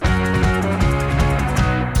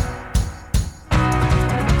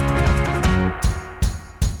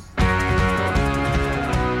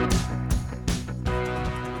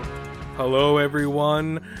Hello,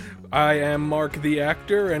 everyone. I am Mark the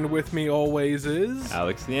actor, and with me always is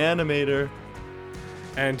Alex the animator.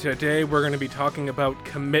 And today we're going to be talking about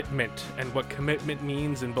commitment and what commitment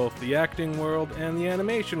means in both the acting world and the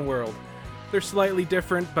animation world. They're slightly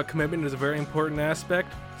different, but commitment is a very important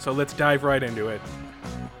aspect, so let's dive right into it.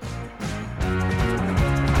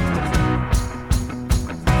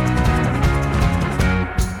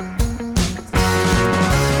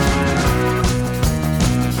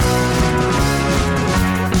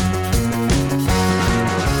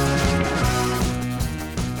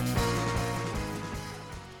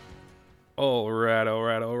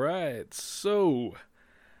 Alright. So,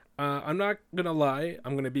 I'm not gonna lie,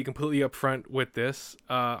 I'm gonna be completely upfront with this.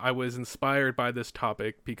 I was inspired by this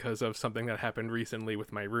topic because of something that happened recently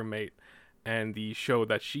with my roommate and the show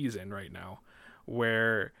that she's in right now,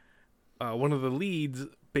 where one of the leads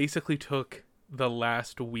basically took the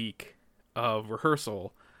last week of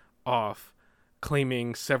rehearsal off,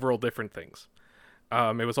 claiming several different things.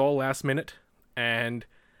 It was all last minute, and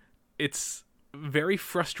it's very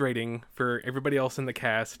frustrating for everybody else in the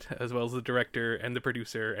cast, as well as the director and the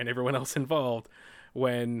producer and everyone else involved,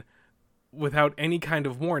 when without any kind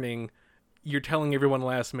of warning you're telling everyone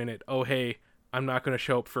last minute, oh hey, I'm not going to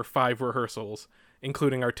show up for 5 rehearsals,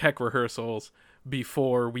 including our tech rehearsals,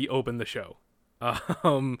 before we open the show.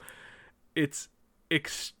 It's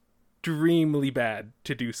extremely bad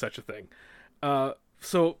to do such a thing.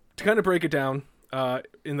 So to kind of break it down,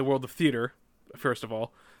 in the world of theater, first of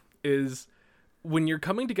all, is when you're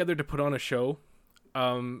coming together to put on a show,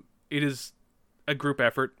 it is a group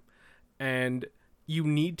effort, and you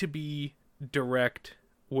need to be direct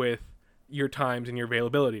with your times and your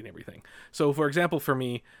availability and everything. So, for example, for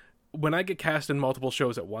me, when I get cast in multiple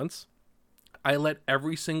shows at once, I let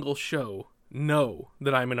every single show know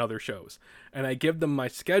that I'm in other shows, and I give them my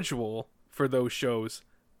schedule for those shows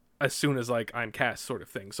as soon as, I'm cast, sort of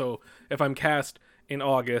thing. So, if I'm cast in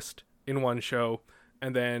August in one show,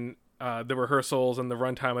 and then the rehearsals and the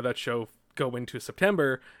runtime of that show go into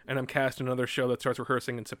September, and I'm cast in another show that starts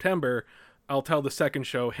rehearsing in September, I'll tell the second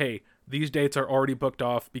show, hey, these dates are already booked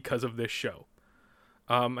off because of this show.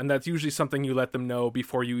 And that's usually something you let them know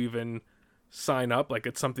before you even sign up.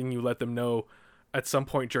 It's something you let them know at some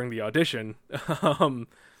point during the audition.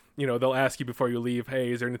 They'll ask you before you leave,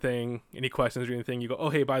 hey, is there any questions or anything? You go, oh,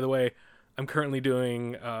 hey, by the way, I'm currently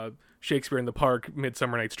doing Shakespeare in the Park,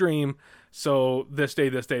 Midsummer Night's Dream, so this day,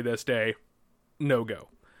 no go.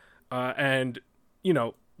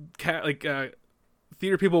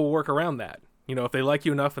 Theater people will work around that. If they like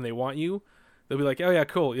you enough and they want you, they'll be like, oh yeah,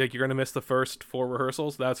 cool, you're going to miss the first 4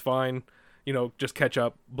 rehearsals, that's fine, just catch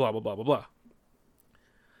up, blah, blah, blah, blah,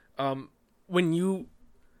 blah. When you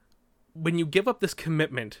give up this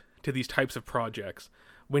commitment to these types of projects,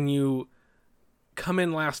 when you come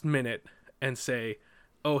in last minute and say,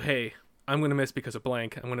 oh, hey, I'm going to miss because of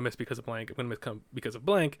blank, I'm going to miss because of blank, I'm going to miss because of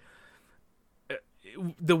blank.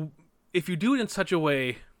 If you do it in such a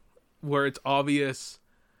way where it's obvious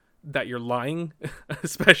that you're lying,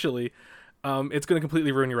 especially, it's going to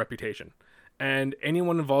completely ruin your reputation. And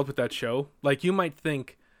anyone involved with that show, you might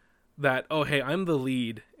think that, oh, hey, I'm the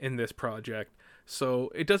lead in this project,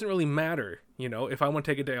 so it doesn't really matter, if I want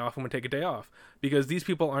to take a day off, I'm going to take a day off, because these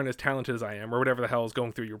people aren't as talented as I am, or whatever the hell is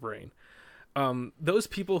going through your brain. Those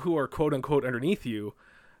people who are quote-unquote underneath you,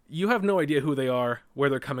 you have no idea who they are, where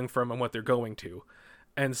they're coming from, and what they're going to.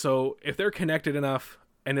 And so if they're connected enough,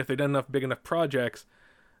 and if they've done enough big enough projects,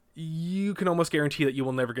 you can almost guarantee that you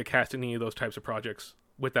will never get cast in any of those types of projects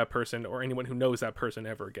with that person, or anyone who knows that person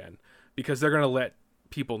ever again. Because they're going to let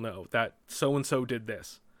people know that so-and-so did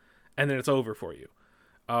this, and then it's over for you.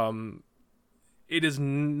 It is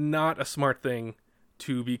not a smart thing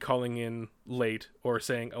to be calling in late or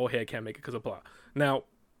saying, oh, hey, I can't make it because of blah. Now,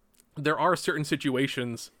 there are certain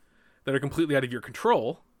situations that are completely out of your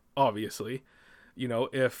control, obviously.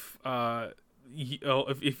 If all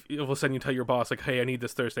of a sudden you tell your boss, hey, I need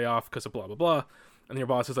this Thursday off because of blah, blah, blah, and your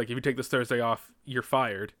boss is like, if you take this Thursday off, you're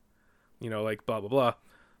fired, blah, blah, blah.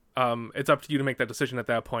 It's up to you to make that decision at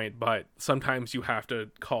that point, but sometimes you have to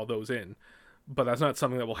call those in. But that's not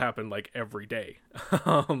something that will happen, every day.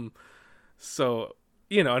 So,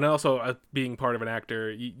 and also being part of an actor,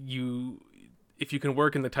 if you can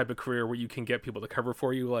work in the type of career where you can get people to cover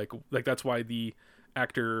for you, like that's why the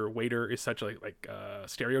actor waiter is such a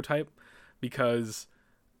stereotype, because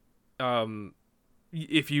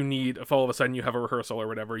if you need, if all of a sudden you have a rehearsal or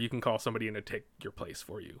whatever, you can call somebody in to take your place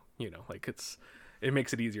for you. It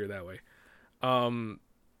makes it easier that way.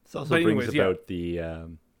 This also brings about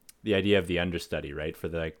the idea of the understudy, right? For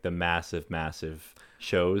the massive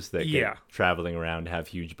shows that get traveling around, have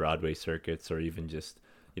huge Broadway circuits, or even just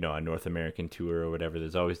a North American tour or whatever,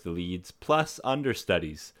 there's always the leads plus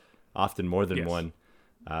understudies, often more than one,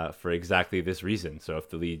 for exactly this reason. So if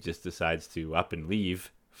the lead just decides to up and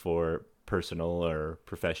leave for personal or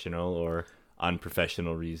professional or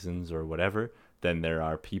unprofessional reasons or whatever, then there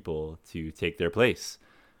are people to take their place.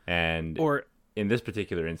 And in this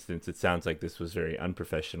particular instance, it sounds like this was very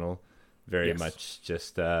unprofessional, very much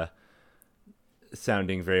just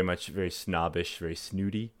sounding very snobbish, very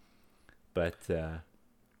snooty. But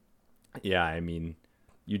yeah, I mean,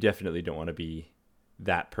 you definitely don't want to be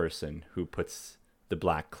that person who puts the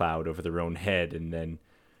black cloud over their own head and then,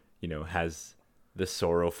 has the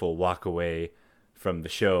sorrowful walk away from the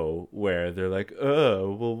show where they're like,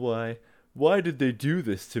 oh, well, why did they do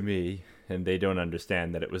this to me? And they don't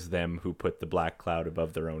understand that it was them who put the black cloud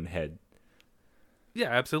above their own head. Yeah,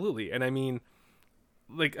 absolutely. And I mean,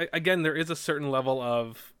 like, again, there is a certain level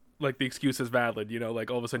of, like, the excuse is valid,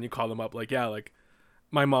 like, all of a sudden you call them up, like, yeah, like,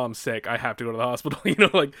 my mom's sick, I have to go to the hospital,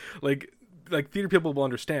 like theater people will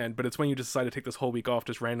understand, but it's when you just decide to take this whole week off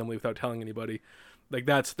just randomly without telling anybody, like,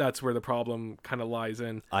 that's where the problem kind of lies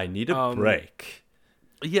in. I need a break.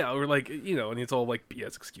 Yeah, or like, and it's all like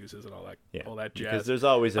BS excuses and all that jazz. Because there's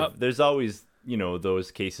always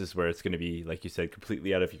those cases where it's going to be, like you said,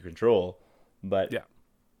 completely out of your control. But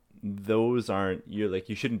those aren't,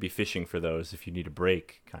 you shouldn't be fishing for those if you need a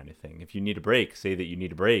break kind of thing. If you need a break, say that you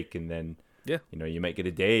need a break, and then you might get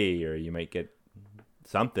a day or you might get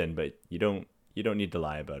something, but you don't need to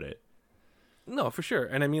lie about it. No, for sure.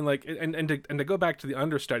 And I mean, like, and to go back to the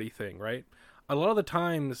understudy thing, right? A lot of the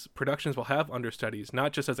times productions will have understudies,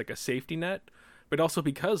 not just as like a safety net, but also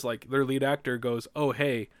because like their lead actor goes, oh,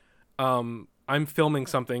 hey, I'm filming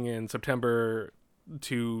something in September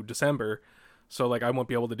to December, so like I won't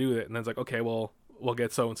be able to do it. And then it's like, okay, well, we'll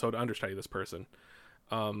get so-and-so to understudy this person.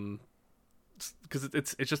 Because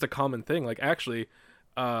it's just a common thing. Like, actually,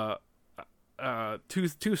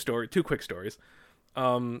 two quick stories.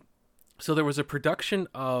 So there was a production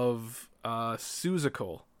of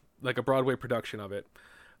Seussical, like a Broadway production of it,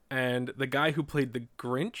 and the guy who played the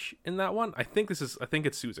Grinch in that one, I think it's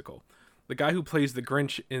Seussical. The guy who plays the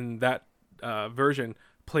Grinch in that version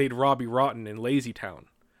played Robbie Rotten in Lazy Town,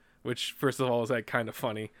 which first of all is like kind of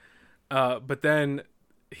funny, but then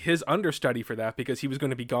his understudy for that, because he was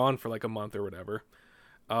going to be gone for like a month or whatever,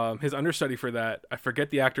 his understudy for that, I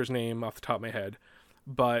forget the actor's name off the top of my head,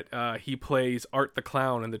 but he plays Art the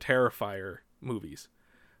Clown in the Terrifier movies.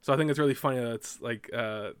 So I think it's really funny that it's like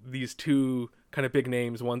these two kind of big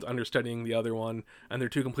names, one's understudying the other one, and they're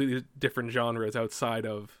two completely different genres outside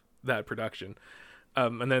of that production.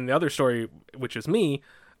 And then the other story, which is me,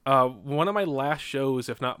 one of my last shows,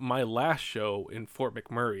 if not my last show in Fort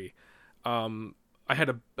McMurray, I had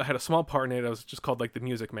a small part in it. I was just called like the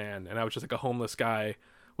Music Man, and I was just like a homeless guy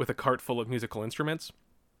with a cart full of musical instruments.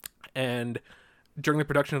 And during the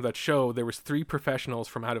production of that show, there was 3 professionals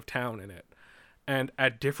from out of town in it. And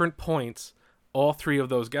at different points, all 3 of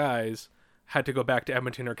those guys had to go back to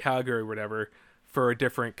Edmonton or Calgary or whatever for a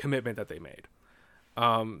different commitment that they made.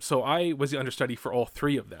 So I was the understudy for all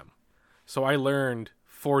 3 of them. So I learned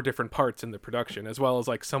 4 different parts in the production, as well as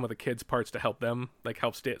like some of the kids' parts to help them, like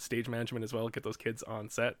help stage management as well, get those kids on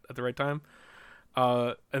set at the right time.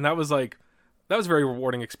 And that was a very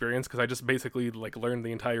rewarding experience, because I just basically like learned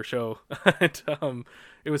the entire show. And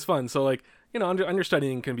it was fun. So like,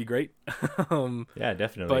 understudying can be great. Yeah,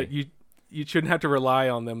 definitely. But you shouldn't have to rely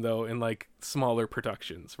on them though in like smaller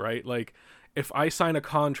productions, right? Like if I sign a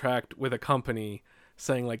contract with a company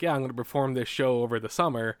saying like, yeah, I'm going to perform this show over the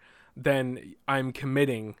summer, then I'm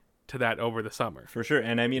committing to that over the summer. For sure.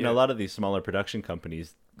 And I mean, a lot of these smaller production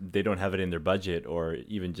companies, they don't have it in their budget or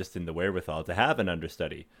even just in the wherewithal to have an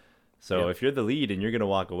understudy. So if you're the lead and you're going to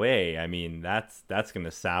walk away, I mean, that's going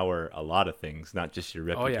to sour a lot of things, not just your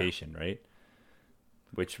reputation, right?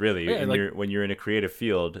 Which really, when you're in a creative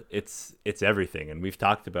field, it's everything. And we've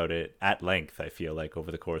talked about it at length, I feel like,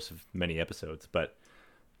 over the course of many episodes. But,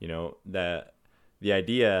 the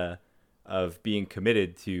idea of being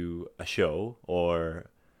committed to a show or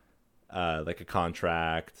like a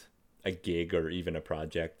contract, a gig, or even a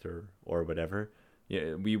project or whatever,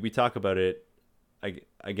 we talk about it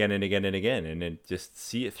again and again and again, and then just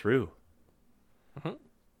see it through.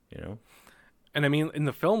 Mm-hmm. And I mean, in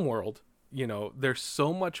the film world, there's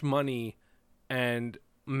so much money and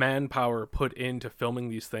manpower put into filming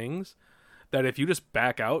these things that if you just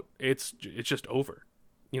back out, it's just over.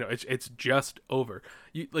 It's just over.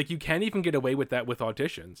 You can't even get away with that with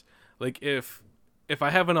auditions. Like if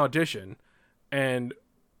I have an audition and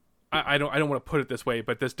I don't want to put it this way,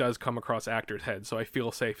 but this does come across actors' heads, so I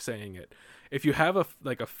feel safe saying it. If you have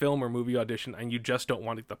a film or movie audition and you just don't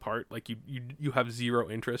want the part, like you have zero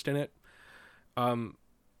interest in it,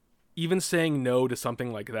 even saying no to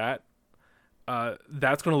something like that,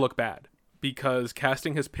 that's going to look bad because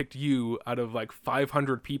casting has picked you out of like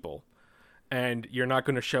 500 people, and you're not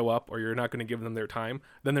going to show up or you're not going to give them their time,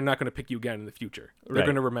 then they're not going to pick you again in the future. They're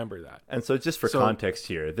going to remember that. And so just for context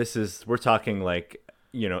here, we're talking like,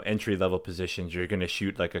 entry level positions. You're going to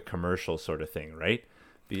shoot like a commercial sort of thing, right?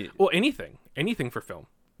 Well, anything for film.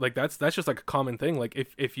 Like that's just like a common thing. Like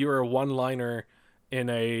if you're a one-liner in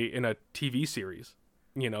a TV series,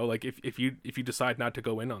 like if you decide not to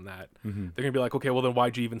go in on that, they're gonna be like, okay, well then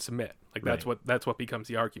why'd you even submit? Like that's what becomes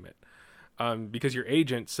the argument. Because your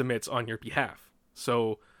agent submits on your behalf.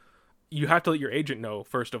 So you have to let your agent know,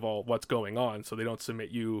 first of all, what's going on so they don't submit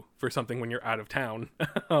you for something when you're out of town.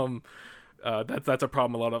 That's a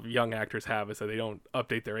problem a lot of young actors have, is that they don't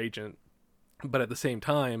update their agent. But at the same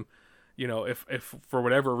time, if for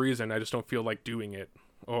whatever reason I just don't feel like doing it,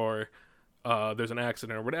 or there's an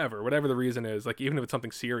accident or whatever the reason is, like even if it's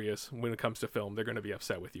something serious when it comes to film, they're going to be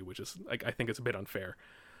upset with you, which is like, I think it's a bit unfair.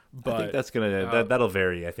 But I think that's that'll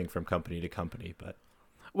vary, I think, from company to company. But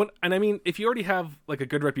and I mean, if you already have like a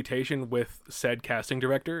good reputation with said casting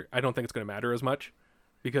director, I don't think it's going to matter as much,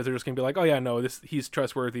 because they're just going to be like, oh yeah, no, he's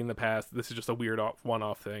trustworthy in the past. This is just a weird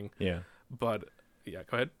one-off thing. Yeah. But yeah,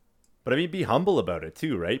 go ahead. But I mean, be humble about it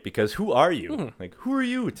too, right? Because who are you? Mm-hmm. Like, who are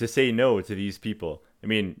you to say no to these people? I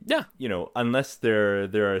mean, yeah, unless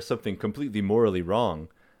there are something completely morally wrong,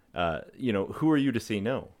 who are you to say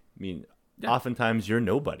no? I mean, oftentimes you're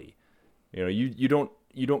nobody. You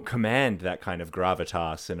don't command that kind of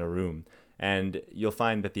gravitas in a room, and you'll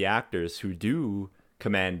find that the actors who do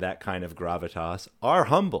command that kind of gravitas are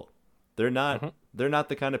humble. They're not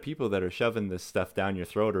the kind of people that are shoving this stuff down your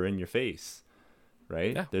throat or in your face.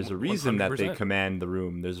 Right? Yeah, there's a reason 100%. That they command the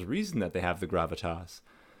room. There's a reason that they have the gravitas.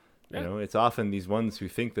 Yeah. It's often these ones who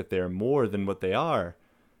think that they're more than what they are.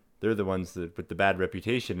 They're the ones that with the bad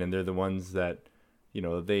reputation, and they're the ones that,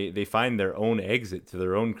 they find their own exit to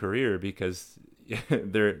their own career because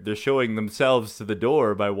they're showing themselves to the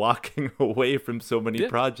door by walking away from so many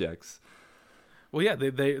projects. Well, yeah,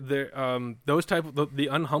 they're those type of the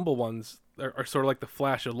unhumble ones are sort of like the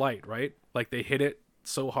flash of light, right? Like they hit it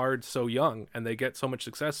so hard so young, and they get so much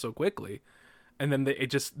success so quickly, and then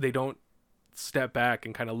they don't step back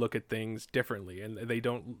and kind of look at things differently, and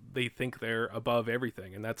they think they're above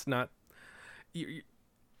everything, and that's not.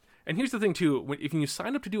 And here's the thing too: if you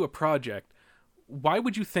sign up to do a project, why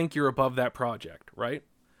would you think you're above that project, right?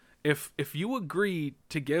 If you agree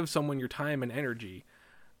to give someone your time and energy,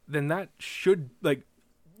 then that should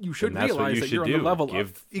you should realize that you're on the level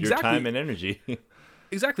of your time and energy.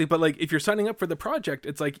 Exactly, but like if you're signing up for the project,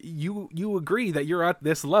 it's like you agree that you're at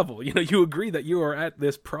this level. You agree that you are at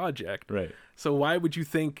this project. Right. So why would you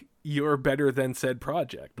think you're better than said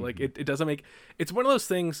project? Like it doesn't make. It's one of those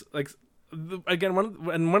things. Like again, one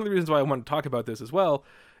of the reasons why I want to talk about this as well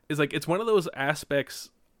is like it's one of those aspects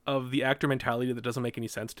of the actor mentality that doesn't make any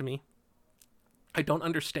sense to me. I don't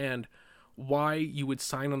understand why you would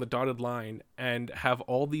sign on the dotted line and have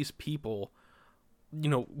all these people,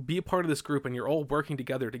 be a part of this group, and you're all working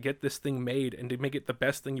together to get this thing made and to make it the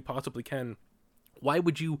best thing you possibly can. Why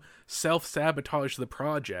would you self-sabotage the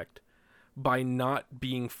project by not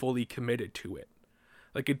being fully committed to it?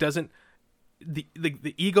 Like it doesn't, the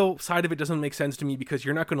ego side of it doesn't make sense to me, because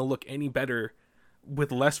you're not going to look any better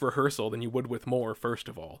with less rehearsal than you would with more, first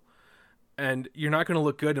of all. And you're not going to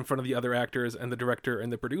look good in front of the other actors and the director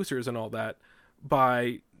and the producers and all that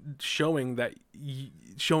by showing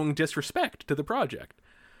disrespect to the project.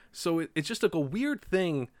 So it's just like a weird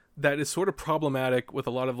thing that is sort of problematic with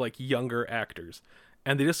a lot of like younger actors,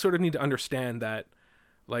 and they just sort of need to understand that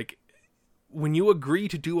like when you agree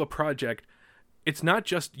to do a project, it's not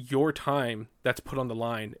just your time that's put on the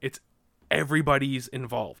line, it's everybody's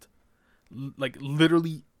involved. Like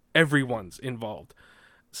literally everyone's involved.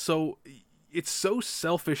 So it's so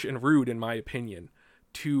selfish and rude, in my opinion,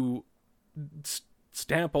 to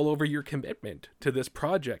stamp all over your commitment to this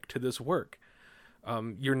project, to this work.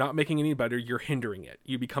 You're not making any better, you're hindering it.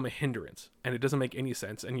 You become a hindrance, and it doesn't make any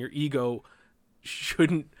sense, and your ego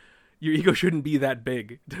shouldn't be that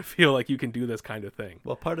big to feel like you can do this kind of thing.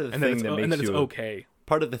 Well, part of the thing that makes you okay.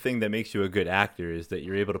 Part of the thing that makes you a good actor is that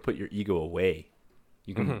you're able to put your ego away.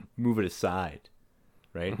 You can move it aside,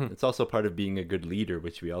 right? It's also part of being a good leader,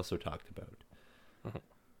 which we also talked about.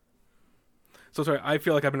 So sorry, I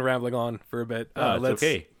feel like I've been rambling on for a bit. It's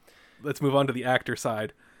okay. Let's move on to the actor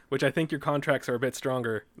side. which I think your contracts are a bit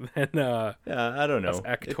stronger than Yeah, I don't us know.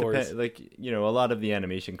 actors. Like, you know, a lot of the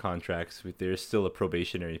animation contracts, there's still a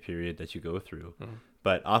probationary period that you go through.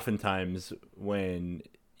 But oftentimes when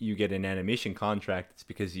you get an animation contract, it's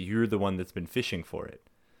because you're the one that's been fishing for it,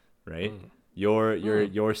 right?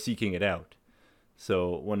 You're seeking it out.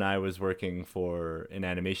 So when I was working for an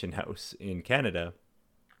animation house in Canada,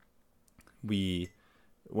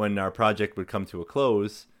 when our project would come to a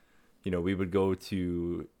close, you know, we would go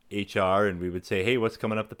to HR and we would say, "Hey, what's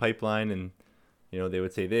coming up the pipeline?" And you know, they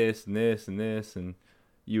would say this and this and this, and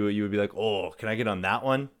you would be like, "Oh, can I get on that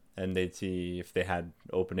one?" And they'd see if they had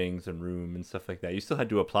openings and room and stuff like that. You still had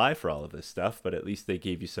to apply for all of this stuff, but at least they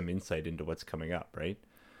gave you some insight into what's coming up, right?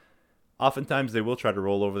 Oftentimes they will try to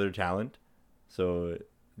roll over their talent. So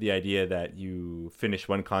the idea that you finish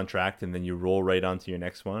one contract and then you roll right onto your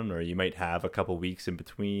next one, or you might have a couple weeks in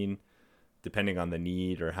between, depending on the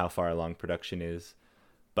need or how far along production is.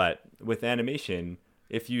 But with animation,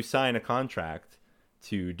 if you sign a contract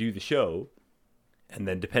to do the show, and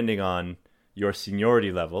then depending on your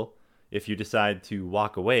seniority level, if you decide to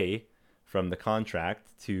walk away from the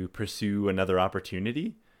contract to pursue another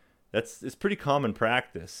opportunity, it's pretty common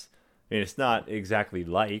practice. I mean, it's not exactly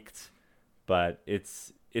liked, but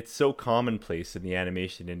it's so commonplace in the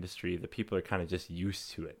animation industry that people are kind of just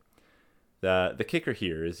used to it. The kicker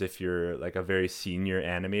here is if you're like a very senior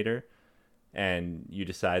animator and you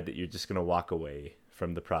decide that you're just going to walk away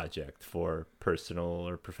from the project for personal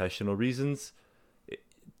or professional reasons,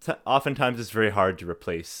 oftentimes it's very hard to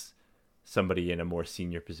replace somebody in a more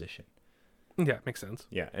senior position. Yeah, makes sense.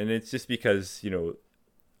 Yeah, and it's just because, you know,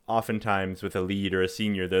 oftentimes with a lead or a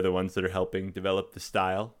senior, they're the ones that are helping develop the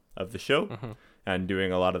style of the show and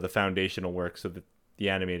doing a lot of the foundational work so that the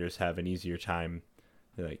animators have an easier time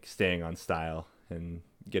like staying on style and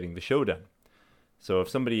getting the show done. So if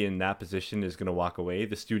somebody in that position is going to walk away,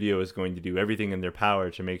 the studio is going to do everything in their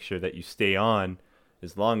power to make sure that you stay on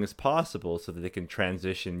as long as possible so that they can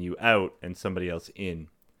transition you out and somebody else in.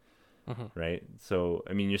 Right? So,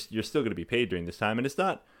 I mean, you're still going to be paid during this time, and it's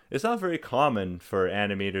not very common for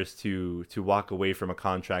animators to walk away from a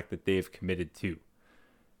contract that they've committed to.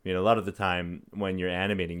 I mean, a lot of the time when you're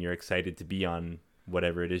animating, you're excited to be on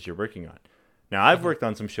whatever it is you're working on. Now, I've worked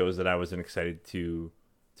on some shows that I wasn't excited to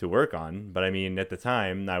work on, but I mean, at the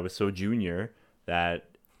time, I was so junior that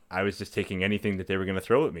I was just taking anything that they were going to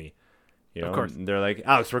throw at me. You know, of course. They're like,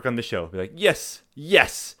 "Alex, work on this show." I'd be like,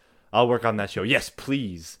 yes, I'll work on that show. Yes,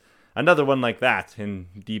 please. Another one like that. And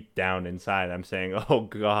deep down inside, I'm saying, "Oh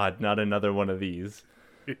God, not another one of these."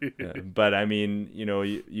 But I mean, you know,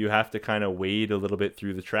 you have to kind of wade a little bit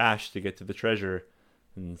through the trash to get to the treasure.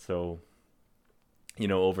 And so, you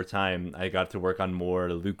know, over time, I got to work on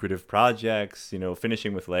more lucrative projects, you know,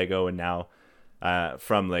 finishing with Lego. And now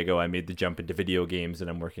from Lego, I made the jump into video games, and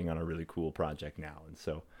I'm working on a really cool project now. And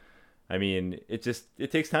so, I mean, it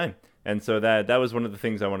takes time. And so that was one of the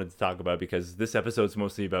things I wanted to talk about, because this episode's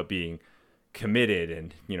mostly about being committed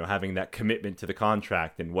and, you know, having that commitment to the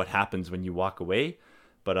contract and what happens when you walk away.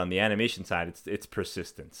 But on the animation side, it's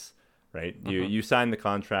persistence, right? You sign the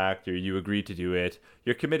contract, or you agree to do it,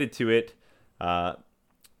 you're committed to it.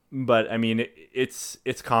 But I mean, it's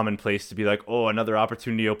commonplace to be like, "Oh, another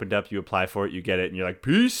opportunity opened up," you apply for it, you get it, and you're like,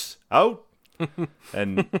 "Peace out."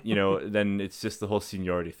 And you know, then it's just the whole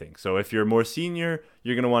seniority thing. So if you're more senior,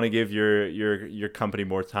 you're going to want to give your company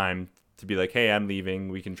more time to be like, "Hey, I'm leaving,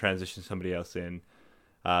 we can transition somebody else in."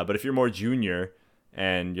 But if you're more junior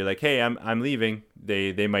and you're like, "Hey, I'm leaving,"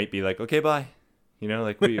 they might be like, "Okay, bye." You know,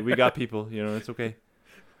 like we got people, you know, it's okay.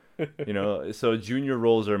 You know, so junior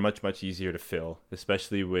roles are much easier to fill,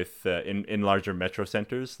 especially with in larger metro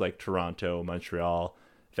centers like Toronto, Montreal,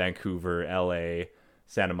 Vancouver, LA,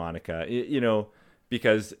 Santa Monica, you know,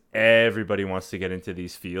 because everybody wants to get into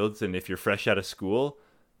these fields. And if you're fresh out of school,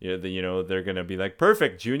 you know, they're going to be like,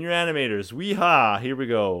 "Perfect, junior animators, wee-ha, here we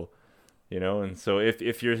go." You know, and so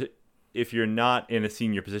if you're not in a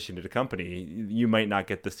senior position at a company, you might not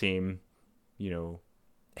get the same, you know,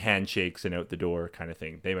 handshakes and out the door kind of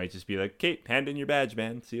thing. They might just be like, "Kate, hand in your badge,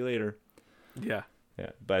 man. See you later." Yeah.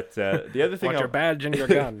 Yeah, but the other thing, Want your badge and your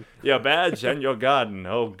gun. Yeah, badge and your gun.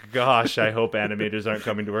 Oh gosh, I hope animators aren't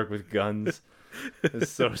coming to work with guns. It's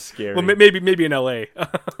so scary. Well, maybe in LA.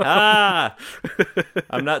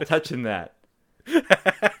 I'm not touching that.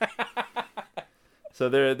 So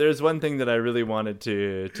there's one thing that I really wanted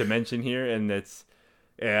to mention here, and it's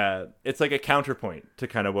like a counterpoint to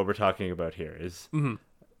kind of what we're talking about here. Is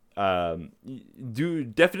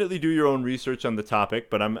definitely do your own research on the topic,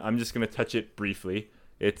 but I'm just going to touch it briefly.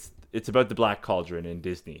 It's about the Black Cauldron in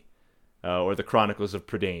Disney, or the Chronicles of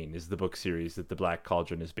Prydain is the book series that the Black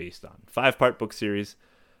Cauldron is based on. 5-part book series.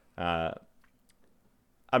 Uh,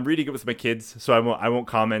 I'm reading it with my kids, so I won't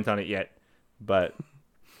comment on it yet. But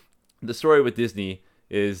the story with Disney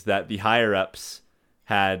is that the higher ups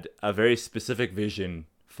had a very specific vision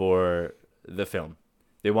for the film.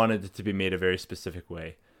 They wanted it to be made a very specific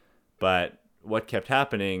way. But what kept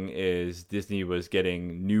happening is Disney was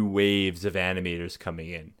getting new waves of animators coming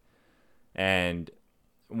in. And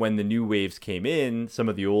when the new waves came in, some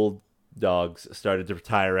of the old dogs started to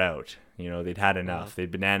retire out. They'd had enough.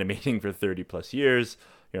 They'd been animating for 30 plus years.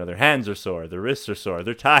 Their hands are sore, their wrists are sore,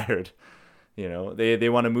 they're tired. They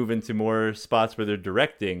want to move into more spots where they're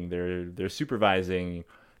directing, they're supervising.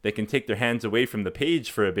 They can take their hands away from the page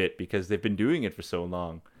for a bit because they've been doing it for so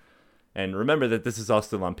long. And remember that this is all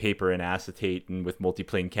still on paper and acetate and with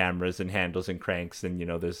multiplane cameras and handles and cranks. And,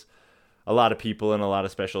 there's a lot of people and a lot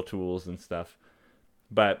of special tools and stuff.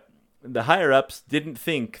 But the higher ups didn't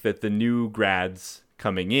think that the new grads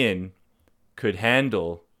coming in could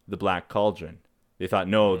handle the Black Cauldron. They thought,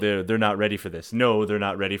 no, they're not ready for this. No, they're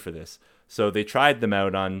not ready for this. So they tried them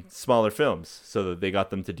out on smaller films so that they got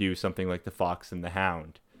them to do something like The Fox and the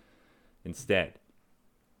Hound instead.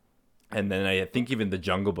 And then I think even The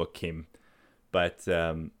Jungle Book came. But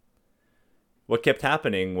what kept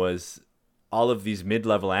happening was all of these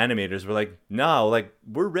mid-level animators were like, no, like,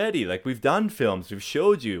 we're ready. Like, we've done films. We've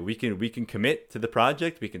showed you. We can commit to the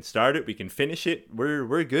project. We can start it. We can finish it.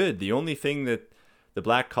 We're good. The only thing that the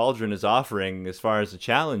Black Cauldron is offering as far as the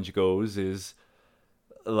challenge goes is,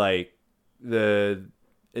 like,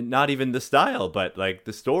 not even the style, but, like,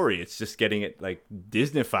 the story. It's just getting it, like,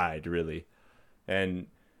 Disneyfied, really. And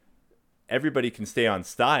everybody can stay on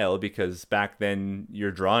style because back then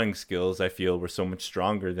your drawing skills, I feel, were so much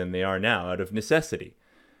stronger than they are now out of necessity.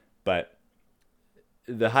 But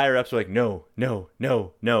the higher ups were like, no, no,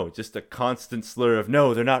 no, no. Just a constant slur of,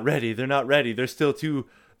 no, they're not ready. They're not ready.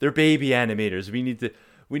 They're baby animators. We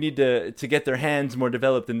need to get their hands more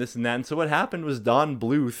developed and this and that. And so what happened was Don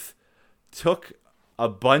Bluth took a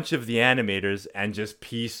bunch of the animators and just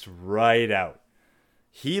pieced right out.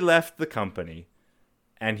 He left the company.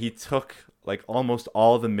 And he took like almost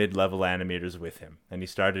all the mid-level animators with him. And he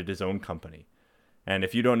started his own company. And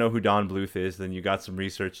if you don't know who Don Bluth is, then you got some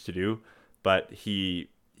research to do. But he's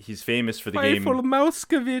famous for the game... Fievel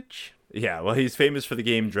Mouskevich. Yeah, well, he's famous for the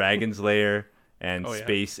game Dragon's Lair and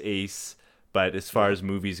Space Ace. But as far as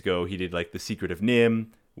movies go, he did like The Secret of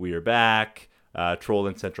Nim, We Are Back, Troll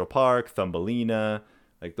in Central Park, Thumbelina.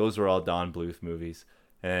 Like those were all Don Bluth movies.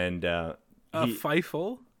 And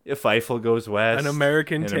Fievel. If Fievel Goes West. An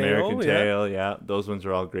American Tail, yeah. Those ones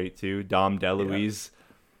are all great too. Dom DeLuise,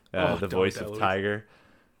 the voice of Tiger.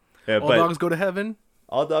 All Dogs Go to Heaven.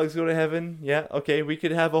 All Dogs Go to Heaven. Yeah, okay. We could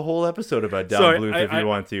have a whole episode about Don Bluth if you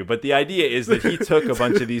want to. But the idea is that he took a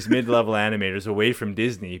bunch of these mid-level animators away from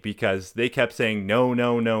Disney because they kept saying, no,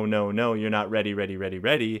 no, no, no, no, you're not ready, ready, ready,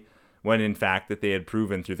 ready. When in fact that they had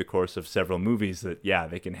proven through the course of several movies that, yeah,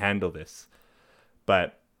 they can handle this.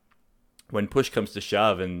 But when push comes to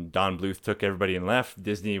shove and Don Bluth took everybody and left,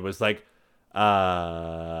 Disney was like,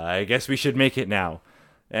 I guess we should make it now.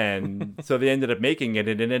 And so they ended up making it,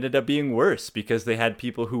 and it ended up being worse because they had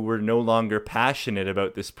people who were no longer passionate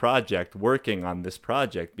about this project working on this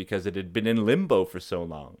project because it had been in limbo for so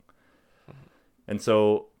long. And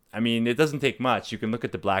so, I mean, it doesn't take much. You can look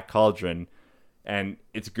at the Black Cauldron, and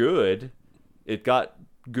it's good. It got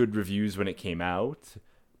good reviews when it came out,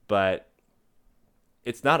 but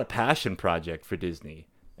it's not a passion project for Disney.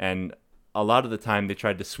 And a lot of the time they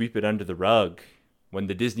tried to sweep it under the rug when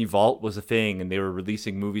the Disney Vault was a thing and they were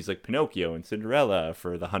releasing movies like Pinocchio and Cinderella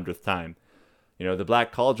for the 100th time. The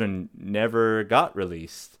Black Cauldron never got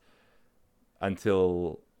released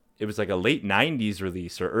until it was like a late 90s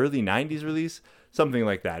release or early 90s release, something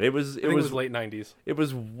like that. It was late 90s. It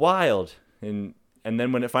was wild. And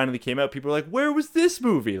then when it finally came out, people were like, where was this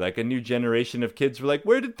movie? Like a new generation of kids were like,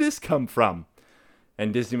 where did this come from?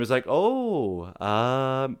 And Disney was like,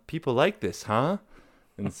 people like this, huh?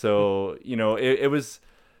 And so, it was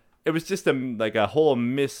just a whole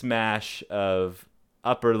mismatch of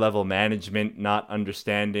upper level management not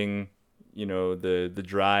understanding, the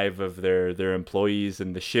drive of their employees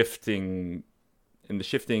and the shifting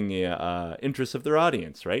interests of their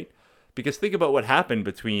audience, right? Because think about what happened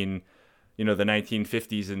between, the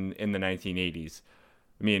 1950s and in the 1980s.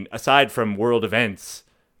 I mean, aside from world events,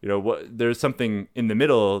 there's something in the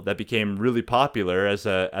middle that became really popular as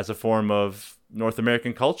a form of North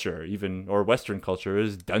American culture, or Western culture,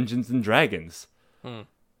 is Dungeons and Dragons.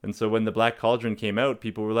 And so when the Black Cauldron came out,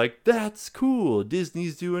 people were like, that's cool.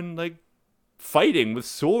 Disney's doing like fighting with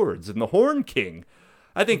swords and the Horn King.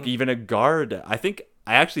 I think even a guard, I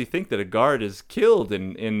actually think that a guard is killed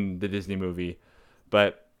in the Disney movie.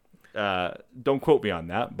 But Don't quote me on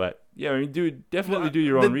that, but yeah, I mean, definitely do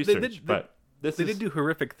your own research. But they did do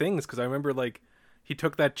horrific things, because I remember like he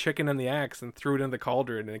took that chicken and the axe and threw it in the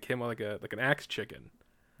cauldron, and it came out like an axe chicken.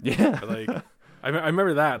 Yeah, Like I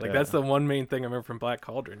remember that. Like that's the one main thing I remember from Black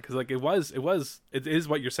Cauldron, because like it is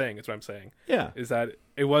what you're saying. It's what I'm saying. Yeah, is that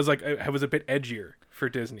it was like it was a bit edgier for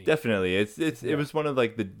Disney. Definitely, it was one of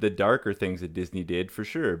like the darker things that Disney did for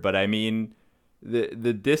sure. But I mean,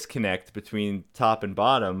 the disconnect between top and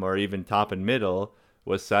bottom, or even top and middle,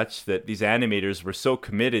 was such that these animators were so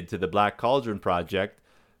committed to the Black Cauldron project,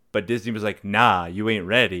 but Disney was like, nah, you ain't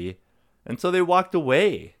ready. And so they walked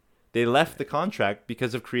away. They left the contract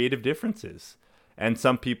because of creative differences. And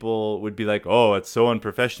some people would be like, oh, it's so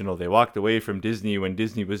unprofessional. They walked away from Disney when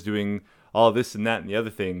Disney was doing all this and that and the other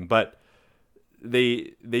thing. But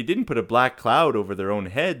they didn't put a black cloud over their own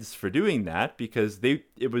heads for doing that, because they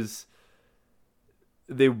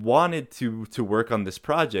wanted to work on this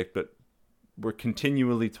project, but were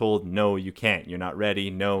continually told, no, you can't, you're not ready,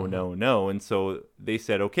 no. And so they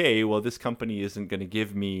said, okay, well, this company isn't going to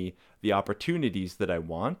give me the opportunities that I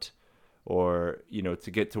want, or, you know,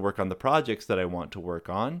 to get to work on the projects that I want to work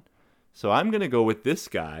on. So I'm going to go with this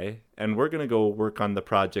guy, and we're going to go work on the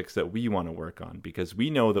projects that we want to work on, because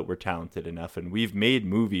we know that we're talented enough, and we've made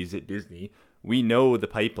movies at Disney. We know the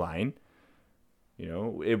pipeline. You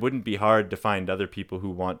know, it wouldn't be hard to find other people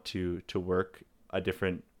who want to work a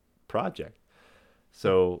different project.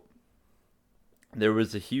 So there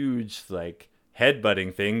was a huge like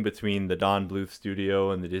headbutting thing between the Don Bluth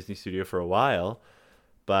studio and the Disney studio for a while.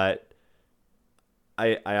 But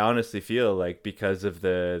I honestly feel like because of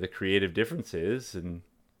the creative differences and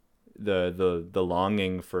the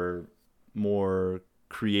longing for more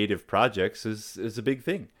creative projects is a big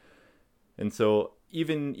thing. And so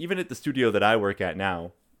even at the studio that I work at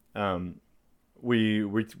now,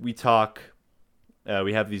 we talk.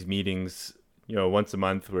 We have these meetings, you know, once a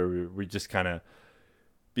month where we just kind of,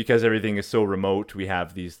 because everything is so remote, we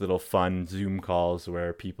have these little fun Zoom calls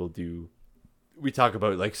where we talk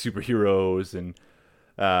about like superheroes, and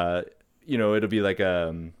you know, it'll be like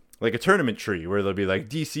a tournament tree where there'll be like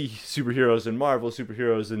DC superheroes and Marvel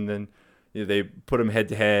superheroes, and then, you know, they put them head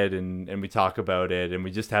to head, and we talk about it, and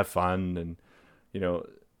we just have fun. And, you know,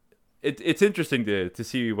 it's interesting to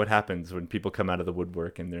see what happens when people come out of the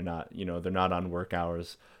woodwork and they're not on work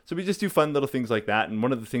hours. So we just do fun little things like that. And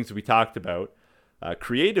one of the things that we talked about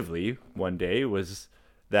creatively one day was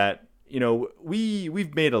that, you know,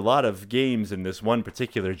 we've made a lot of games in this one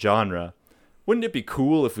particular genre. Wouldn't it be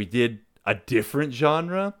cool if we did a different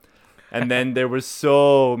genre? And then there was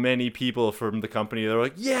so many people from the company that were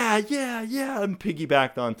like, yeah, and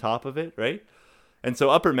piggybacked on top of it, right? And so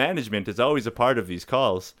upper management is always a part of these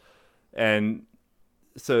calls. And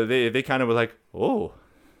so they kind of were like, oh,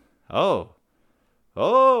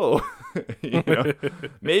 you know,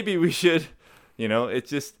 maybe we should, you know, it's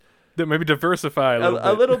just maybe diversify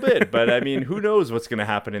a little bit. But I mean, who knows what's going to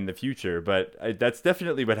happen in the future? But that's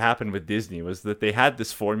definitely what happened with Disney, was that they had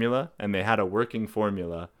this formula, and they had a working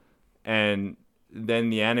formula. And then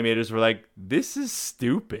the animators were like, this is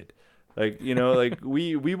stupid. Like, you know, like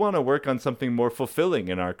we want to work on something more fulfilling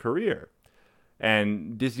in our career.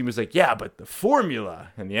 And Disney was like, yeah, but the formula.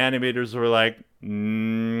 And the animators were like,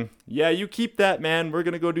 yeah, you keep that, man. We're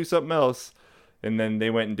going to go do something else. And then they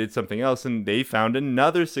went and did something else, and they found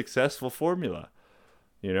another successful formula,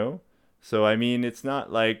 you know? So, I mean, it's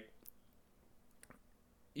not like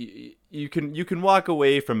you can walk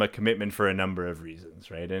away from a commitment for a number of reasons,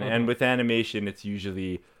 right? And with animation, it's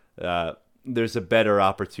usually there's a better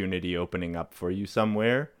opportunity opening up for you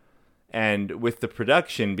somewhere. And with the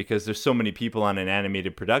production, because there's so many people on an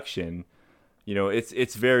animated production, you know,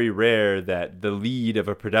 it's very rare that the lead of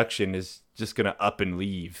a production is just going to up and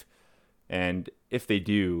leave. And if they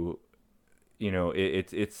do, you know,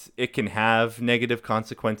 it can have negative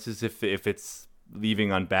consequences if it's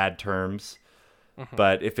leaving on bad terms.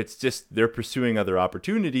 But if it's just they're pursuing other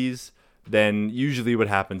opportunities, then usually what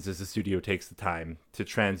happens is the studio takes the time to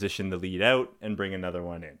transition the lead out and bring another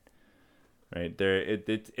one in. Right there,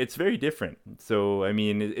 it's very different. So I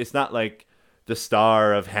mean, it's not like the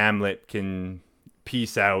star of Hamlet can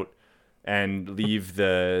peace out and leave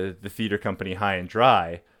the theater company high and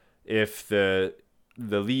dry. If the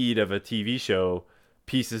lead of a TV show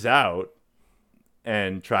pieces out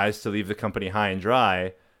and tries to leave the company high and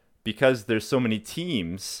dry, because there's so many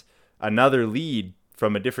teams, another lead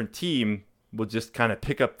from a different team will just kind of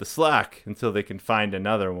pick up the slack until they can find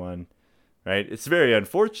another one. Right? It's very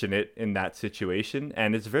unfortunate in that situation,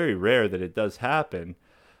 and it's very rare that it does happen,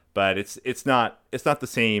 but it's not the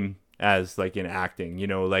same as like in acting. You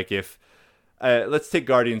know, like if let's take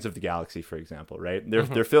Guardians of the Galaxy for example, right?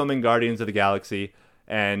 They're filming Guardians of the Galaxy,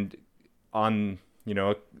 and on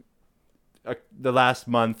the last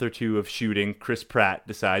month or two of shooting, Chris Pratt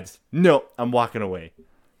decides, no, I'm walking away,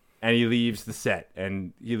 and he leaves the set,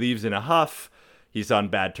 and he leaves in a huff. He's on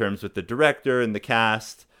bad terms with the director and the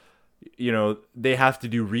cast. They have to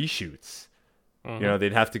do reshoots.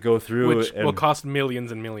 They'd have to go through, which will cost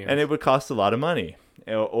millions and millions, and it would cost a lot of money.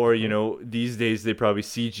 Or these days they probably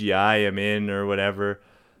CGI him in or whatever,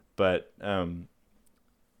 but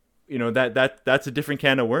that's a different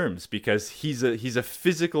can of worms, because he's a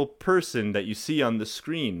physical person that you see on the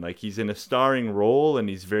screen, like he's in a starring role and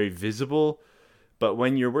he's very visible. But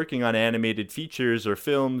when you're working on animated features or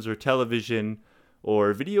films or television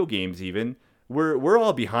or video games even, we're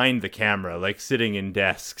all behind the camera, like sitting in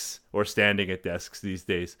desks or standing at desks these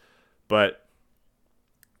days. But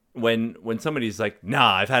when somebody's like,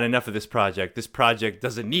 nah, I've had enough of this project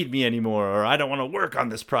doesn't need me anymore, or I don't want to work on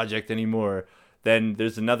this project anymore, then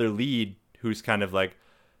there's another lead who's kind of like,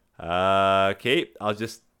 okay, I'll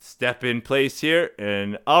just step in place here,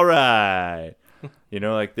 and all right.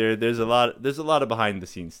 Like there's a lot of behind the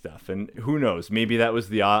scenes stuff, and who knows, maybe that was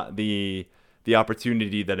the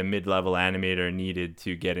opportunity that a mid-level animator needed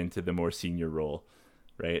to get into the more senior role,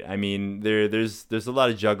 right? I mean, there's a lot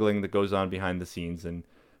of juggling that goes on behind the scenes, and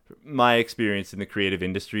my experience in the creative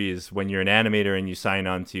industry is when you're an animator and you sign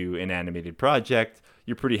on to an animated project,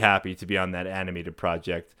 you're pretty happy to be on that animated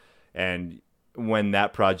project, and when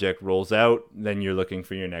that project rolls out, then you're looking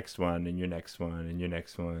for your next one and your next one and your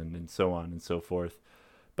next one, and so on and so forth.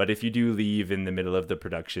 But if you do leave in the middle of the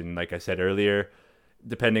production, like I said earlier,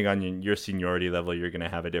 depending on your seniority level, you're going to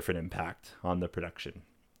have a different impact on the production.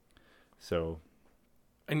 So,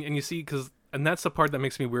 and you see, and that's the part that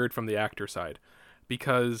makes me weird from the actor side,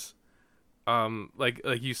 because like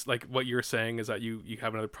what you're saying is that you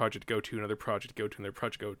have another project to go to, another project to go to, another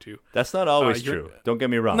project to go to. That's not always true. Don't get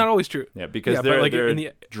me wrong. Not always true. Yeah, because there are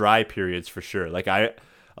dry periods for sure. Like a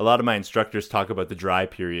lot of my instructors talk about the dry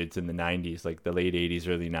periods in the 90s, like the late 80s,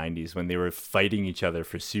 early 90s, when they were fighting each other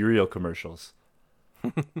for cereal commercials.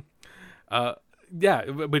 Yeah,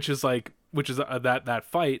 which is that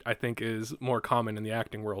fight, I think, is more common in the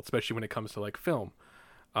acting world, especially when it comes to like film.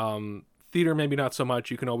 Theater, maybe not so much.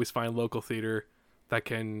 You can always find local theater that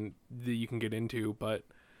you can get into, but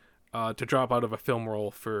to drop out of a film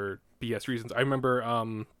role for BS reasons. I remember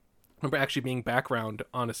actually being background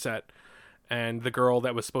on a set, and the girl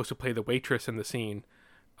that was supposed to play the waitress in the scene,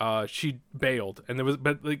 she bailed,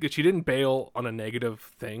 but she didn't bail on a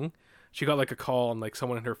negative thing. She got like a call, and like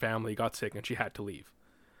someone in her family got sick and she had to leave.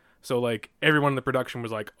 So like everyone in the production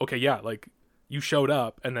was like, okay, yeah, like you showed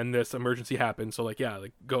up and then this emergency happened. So like, yeah,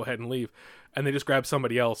 like go ahead and leave. And they just grabbed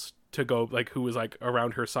somebody else to go, like who was like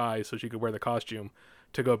around her size so she could wear the costume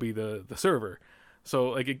to go be the server. So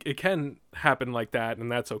like it can happen like that,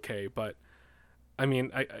 and that's okay. But I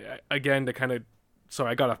mean, I again, to kind of,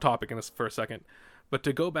 sorry, I got off topic for a second, but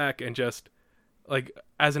to go back and just like,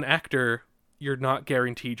 as an actor, you're not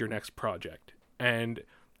guaranteed your next project, and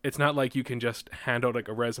it's not like you can just hand out like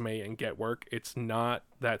a resume and get work. It's not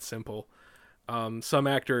that simple. Some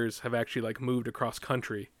actors have actually like moved across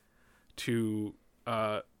country to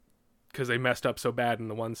because they messed up so bad in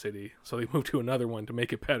the one city, so they moved to another one to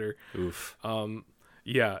make it better. Oof.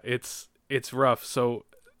 Yeah, it's rough. So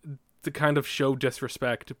to kind of show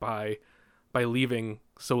disrespect by leaving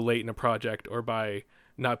so late in a project, or by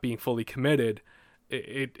not being fully committed,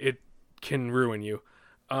 it can ruin you.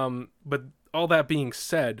 But all that being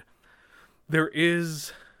said, there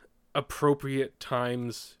is appropriate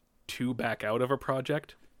times to back out of a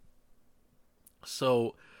project.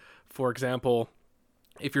 So, for example,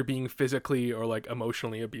 if you're being physically or like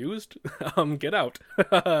emotionally abused, get out.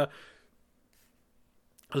 There's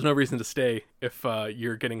no reason to stay if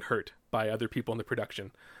you're getting hurt by other people in the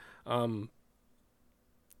production. Or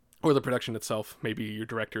the production itself. Maybe your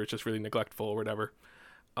director is just really neglectful or whatever.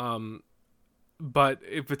 But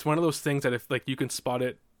if it's one of those things that if like you can spot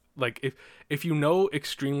it, like if you know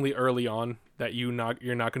extremely early on that you're not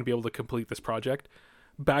going to be able to complete this project,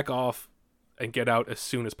 back off and get out as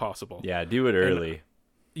soon as possible. Yeah, do it early. And,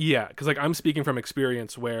 yeah, because like I'm speaking from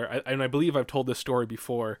experience where, I believe I've told this story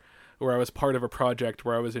before, where I was part of a project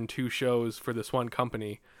where I was in 2 shows for this one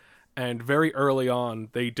company, and very early on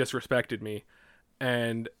they disrespected me,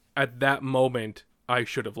 and at that moment I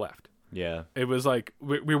should have left. Yeah. It was like,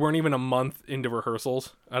 we weren't even a month into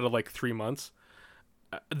rehearsals out of like 3 months.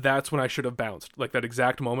 That's when I should have bounced. Like that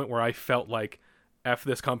exact moment where I felt like, F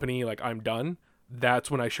this company, like I'm done.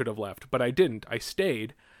 That's when I should have left. But I didn't. I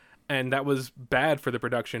stayed. And that was bad for the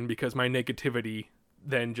production, because my negativity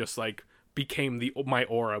then just like became my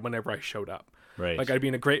aura whenever I showed up. Right. Like I'd be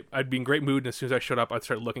in great mood, and as soon as I showed up, I'd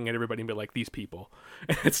start looking at everybody and be like, these people,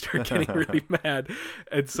 and I'd start getting really mad.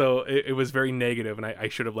 And so it was very negative, and I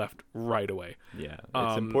should have left right away. Yeah,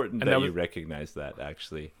 it's important that you recognize that.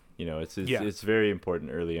 Actually, it's very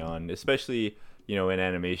important early on, especially in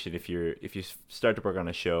animation. If you start to work on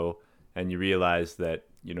a show and you realize that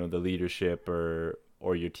the leadership or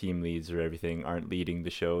your team leads or everything aren't leading the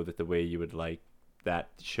show the way you would like that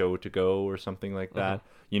show to go or something like that,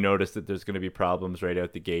 you notice that there's going to be problems right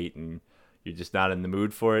out the gate and you're just not in the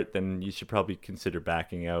mood for it, then you should probably consider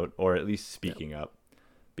backing out or at least speaking up,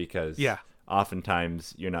 because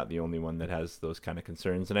oftentimes you're not the only one that has those kind of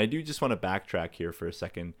concerns. And I do just want to backtrack here for a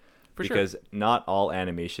second, because not all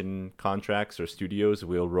animation contracts or studios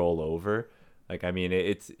will roll over. Like, I mean,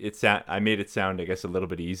 I made it sound, I guess, a little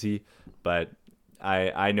bit easy, but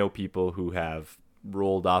I know people who have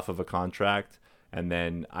rolled off of a contract and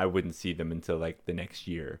then I wouldn't see them until like the next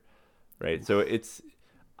year, right? So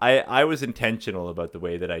I was intentional about the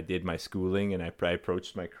way that I did my schooling and I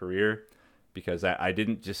approached my career, because I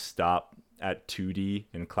didn't just stop at 2D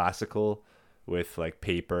and classical with like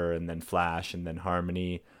paper and then flash and then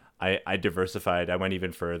harmony. I diversified. I went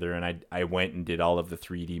even further, and I went and did all of the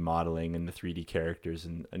 3D modeling and the 3D characters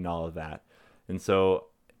and all of that. And so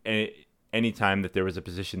any time that there was a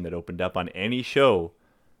position that opened up on any show,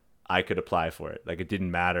 I could apply for it. Like, it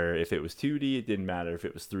didn't matter if it was 2D, it didn't matter if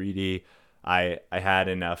it was 3D. I had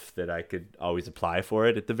enough that I could always apply for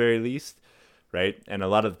it at the very least, right? And a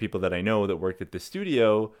lot of the people that I know that worked at the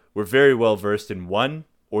studio were very well versed in one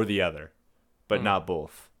or the other, but not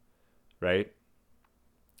both, right?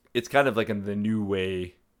 It's kind of like in the new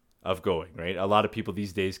way of going, right? A lot of people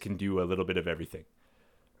these days can do a little bit of everything,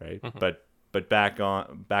 right? But back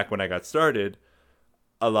when I got started,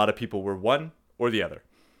 a lot of people were one or the other,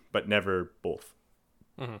 but never both.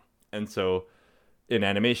 And so in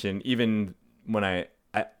animation, even when I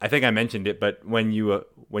think I mentioned it, but when you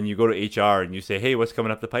go to HR and you say, hey, what's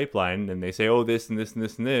coming up the pipeline? And they say, oh, this and this and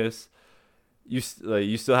this and this, you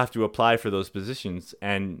still have to apply for those positions,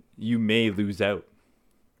 and you may lose out,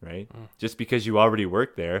 right? Just because you already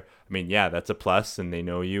work there. I mean, yeah, that's a plus, and they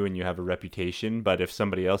know you and you have a reputation. But if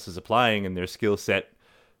somebody else is applying and their skill set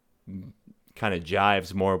kind of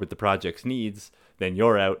jives more with the project's needs, then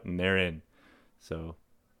you're out and they're in. So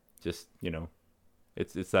just,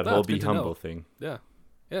 it's that whole be humble thing. Yeah.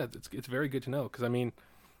 It's very good to know, because I mean,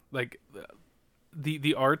 like,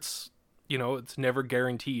 the arts, it's never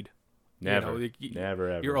guaranteed. Never, never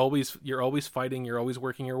ever. You're always fighting. You're always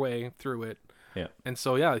working your way through it. Yeah. And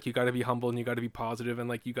so, like, you got to be humble and you got to be positive, and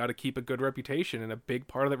like, you got to keep a good reputation. And a big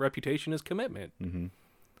part of that reputation is commitment.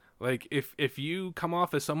 Like, if you come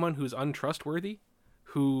off as someone who's untrustworthy,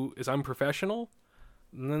 who is unprofessional,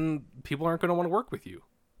 then people aren't going to want to work with you.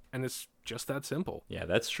 And it's just that simple. Yeah,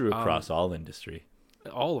 that's true across all industry.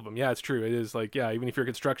 All of them. Yeah, it's true. It is like, even if you're a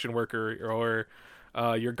construction worker or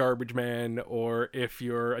you're a garbage man, or if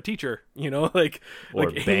you're a teacher,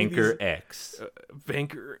 or banker X.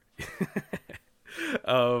 Banker.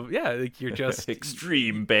 Like, you're just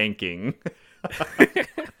extreme banking.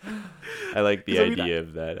 I like the idea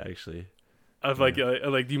of that, actually. Of like, do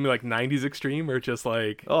you mean like 90s extreme, or just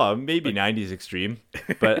like? Oh, maybe 90s extreme,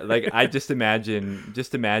 but like, I just imagine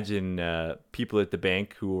people at the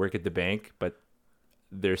bank who work at the bank, but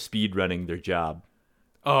they're speed running their job.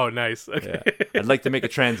 Oh, nice. Okay. Yeah. I'd like to make a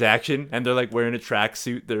transaction, and they're like wearing a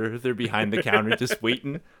tracksuit. They're behind the counter just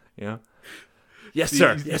waiting. Yes,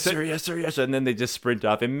 sir. Yes, sir. Yes, sir. Yes, sir. And then they just sprint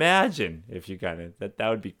off. Imagine if you that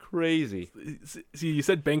would be crazy. See, you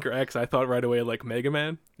said Banker X. I thought right away like Mega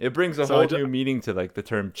Man. It brings a whole new meaning to like the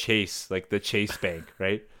term chase, like the chase bank,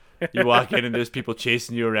 right? You walk in and there's people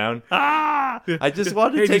chasing you around. I just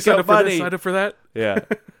want to take out money. Sign up for that? Yeah.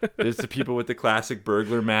 There's the people with the classic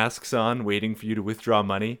burglar masks on, waiting for you to withdraw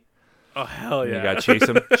money. Oh, hell yeah. You got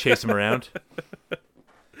to chase them around.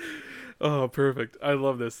 Oh, perfect. I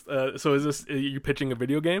love this. So are you pitching a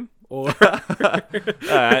video game? Or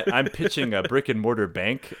I'm pitching a brick and mortar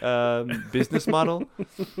bank business model.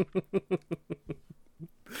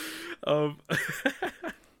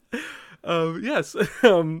 Yes.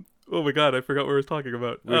 Oh my God, I forgot what we were talking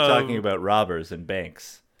about. We were talking about robbers and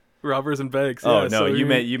banks. Robbers and banks. Oh, yeah, no,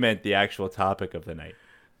 you meant the actual topic of the night.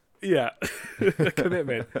 Yeah,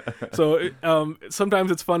 commitment. So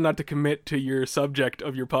sometimes it's fun not to commit to your subject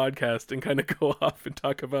of your podcast and kind of go off and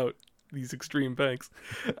talk about these extreme banks.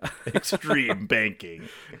 Extreme banking.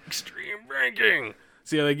 Extreme banking.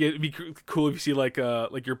 See, like, it'd be cool if you see like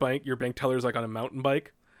your bank teller's like on a mountain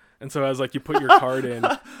bike, And so as like you put your card in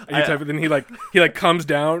and you type it, then he comes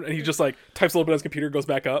down and he just like types a little bit on his computer, goes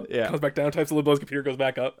back up, comes back down, types a little bit on his computer, goes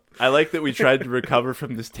back up. I like that we tried to recover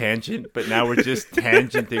from this tangent, but now we're just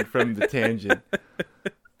tangenting from the tangent.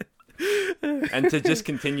 And to just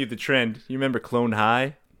continue the trend, you remember Clone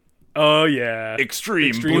High? Oh yeah,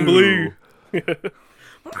 Extreme Blue.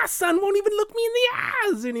 My son won't even look me in the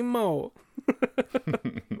eyes anymore.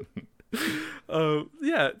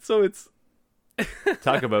 Yeah, so it's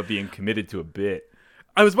talk about being committed to a bit.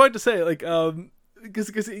 I was about to say like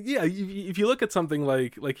because yeah, if you look at something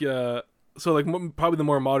like so like probably the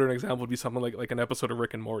more modern example would be something like an episode of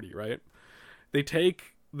Rick and Morty, right? They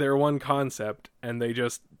take their one concept and they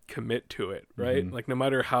just commit to it, right? Like no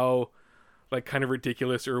matter how like kind of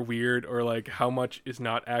ridiculous or weird or like how much is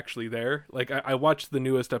not actually there. Like I watched the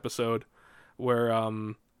newest episode where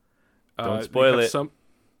don't spoil it.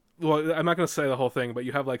 Well, I'm not going to say the whole thing, but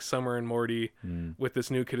you have like Summer and Morty with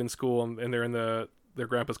this new kid in school, and they're in their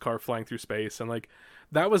grandpa's car flying through space, and like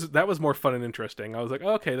that was more fun and interesting. I was like,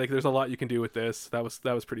 oh, okay, like there's a lot you can do with this. That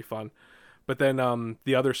was pretty fun. But then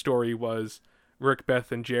the other story was Rick,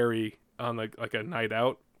 Beth, and Jerry on like a night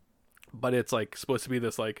out, but it's like supposed to be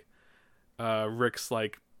this like Rick's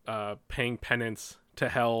like paying penance to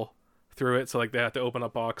hell through it. So like they have to open a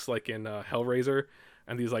box like in Hellraiser.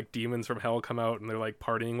 And these like demons from hell come out and they're like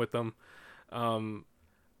partying with them. And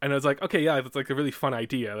I was like, okay, yeah, that's like a really fun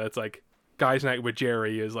idea. That's like guys' night with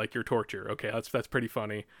Jerry is like your torture. Okay, that's pretty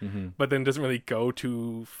funny. But then it doesn't really go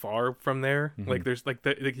too far from there. Like there's like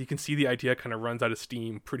you can see the idea kind of runs out of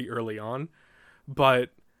steam pretty early on. But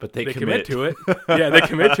they commit to it. Yeah, they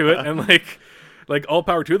commit to it, and like all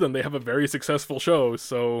power to them. They have a very successful show.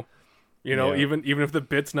 So, you know, even if the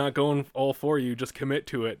bit's not going all for you, just commit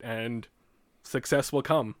to it and success will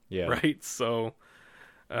come. Right. So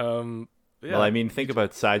yeah. Well, I mean, think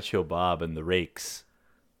about Sideshow Bob and the Rakes.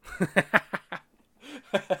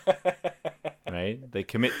 Right, they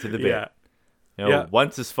commit to the bit. You know,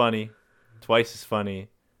 once is funny, twice is funny,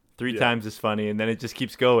 three times is funny, and then it just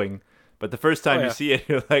keeps going. But the first time you see it,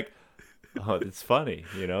 you're like, oh, it's funny,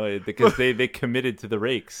 you know, because they committed to the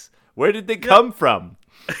Rakes. Where did they come from?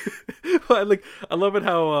 Well, I love it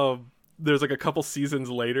how there's like a couple seasons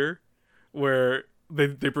later where they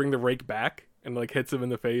bring the Rake back and like hits him in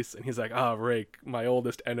the face, and he's like, Rake, my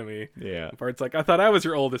oldest enemy. Yeah. And Bart's like, I thought I was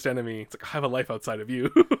your oldest enemy. It's like, I have a life outside of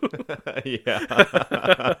you.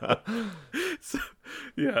 Yeah. So,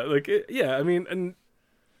 yeah, I mean, and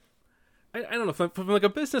I don't know, from like a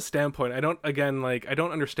business standpoint, I don't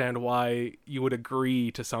understand why you would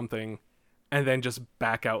agree to something and then just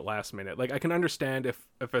back out last minute. Like I can understand if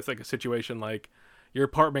it's like a situation like your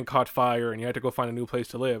apartment caught fire and you had to go find a new place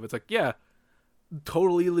to live. It's like, yeah,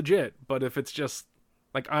 totally legit. But if it's just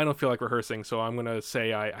like, I don't feel like rehearsing, so I'm going to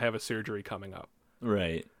say I have a surgery coming up.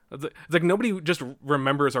 Right. It's like nobody just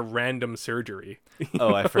remembers a random surgery.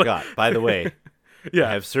 Oh, I forgot. By the way, I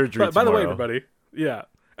have surgery tomorrow. By the way, everybody. Yeah.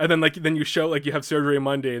 And then you show, like, you have surgery on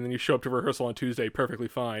Monday and then you show up to rehearsal on Tuesday perfectly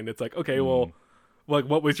fine. It's like, okay, well, like,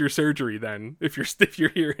 what was your surgery then? If you're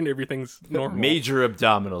here and everything's normal. Major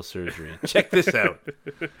abdominal surgery. Check this out.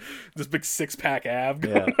 This big 6-pack ab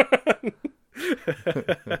going on.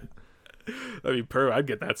 I mean, I'd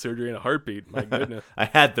get that surgery in a heartbeat. My goodness. I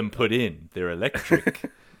had them put in. They're electric.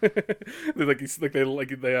 they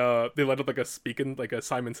let up like a speaking, like a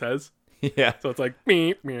Simon Says. Yeah. So it's like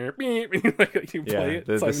beep beep beep. Like you play it.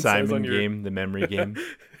 The Simon game, the memory game.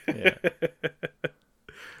 Yeah.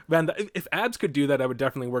 Man, if abs could do that, I would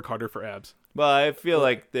definitely work harder for abs. Well, I feel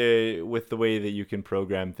like with the way that you can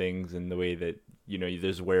program things and the way that, you know,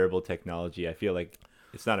 there's wearable technology, I feel like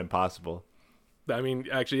it's not impossible. I mean,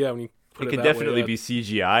 actually, yeah, when you put it can definitely be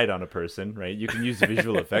CGI'd on a person, right? You can use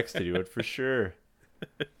visual effects to do it for sure.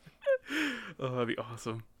 Oh, that'd be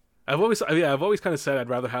awesome. I've always kind of said I'd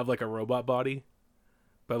rather have like a robot body,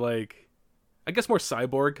 but like, I guess more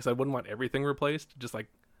cyborg because I wouldn't want everything replaced. Just like,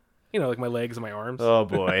 you know, like my legs and my arms. Oh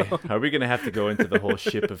boy, are we gonna have to go into the whole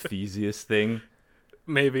Ship of Theseus thing?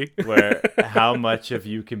 Maybe. Where how much of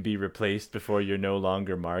you can be replaced before you're no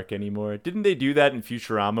longer Mark anymore? Didn't they do that in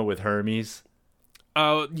Futurama with Hermes?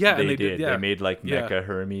 Oh yeah, they did. Yeah. They made like Mecha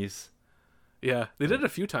Hermes. Yeah, they did it a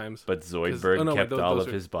few times. But Zoidberg kept all of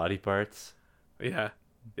his body parts. Yeah.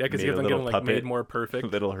 Yeah, because he kept on getting like made more perfect.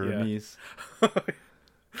 Little Hermes. Yeah.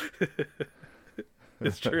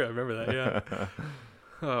 It's true. I remember that. Yeah.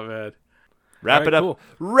 Oh man. Wrap it up. Cool.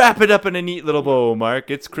 Wrap it up in a neat little bow,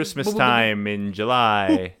 Mark. It's Christmas time in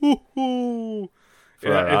July. For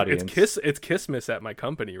our audience. It's Kissmas at my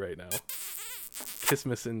company right now.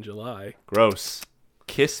 Kissmas in July. Gross.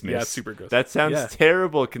 Kissmas. Yeah, it's super gross. That sounds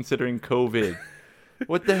terrible considering COVID.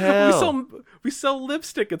 What the hell? We sell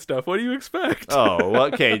lipstick and stuff. What do you expect? Oh,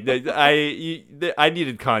 well, okay. I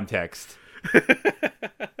needed context.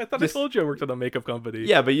 I thought I told you I worked at a makeup company.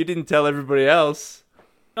 Yeah, but you didn't tell everybody else.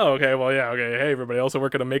 Oh, okay. Well, yeah. Okay. Hey, everybody. I also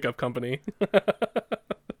work at a makeup company.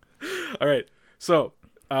 All right. So,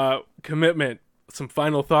 commitment. Some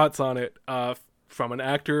final thoughts on it. From an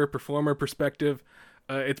actor, performer perspective,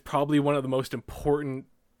 it's probably one of the most important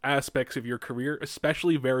aspects of your career,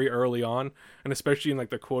 especially very early on, and especially in like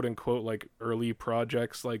the quote unquote like early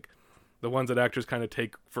projects, like the ones that actors kind of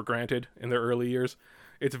take for granted in their early years.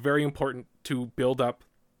 It's very important to build up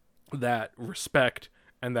that respect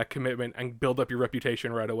and that commitment and build up your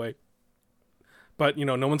reputation right away. But,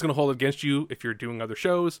 no one's going to hold it against you if you're doing other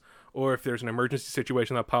shows or if there's an emergency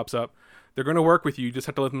situation that pops up. They're going to work with you. You just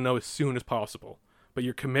have to let them know as soon as possible. But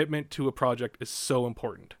your commitment to a project is so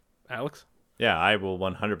important. Alex? Yeah, I will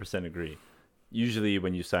 100% agree. Usually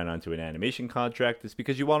when you sign on to an animation contract, it's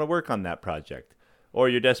because you want to work on that project. Or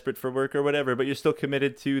you're desperate for work or whatever, but you're still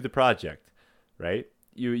committed to the project, right?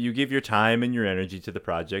 You give your time and your energy to the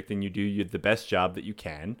project, and you do the best job that you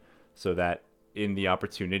can, so that in the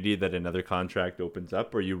opportunity that another contract opens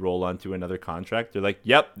up or you roll onto another contract, they're like,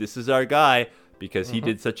 yep, this is our guy because he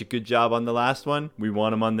did such a good job on the last one. We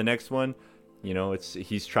want him on the next one.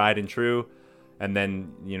 He's tried and true. And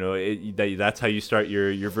then, that's how you start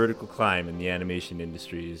your vertical climb in the animation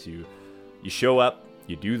industry is you show up,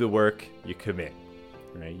 you do the work, you commit,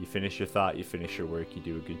 right? You finish your thought, you finish your work, you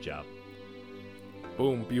do a good job.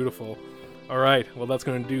 Boom, beautiful. All right, well, that's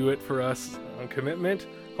going to do it for us on commitment.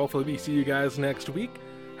 Hopefully we see you guys next week.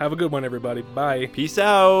 Have a good one, everybody. Bye. Peace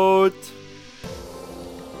out.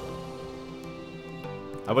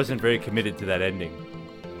 I wasn't very committed to that ending.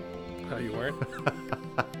 Oh, you weren't?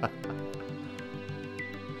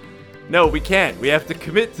 No, we can't. We have to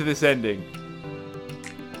commit to this ending.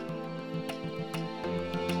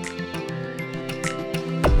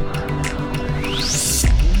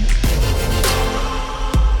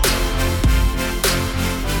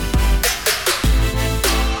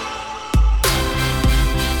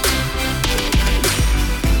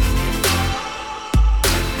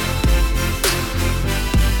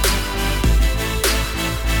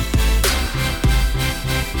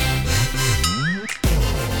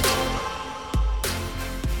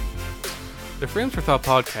 The Frames for Thought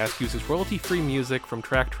podcast uses royalty-free music from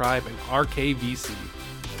Track Tribe and RKVC.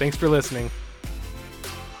 Thanks for listening.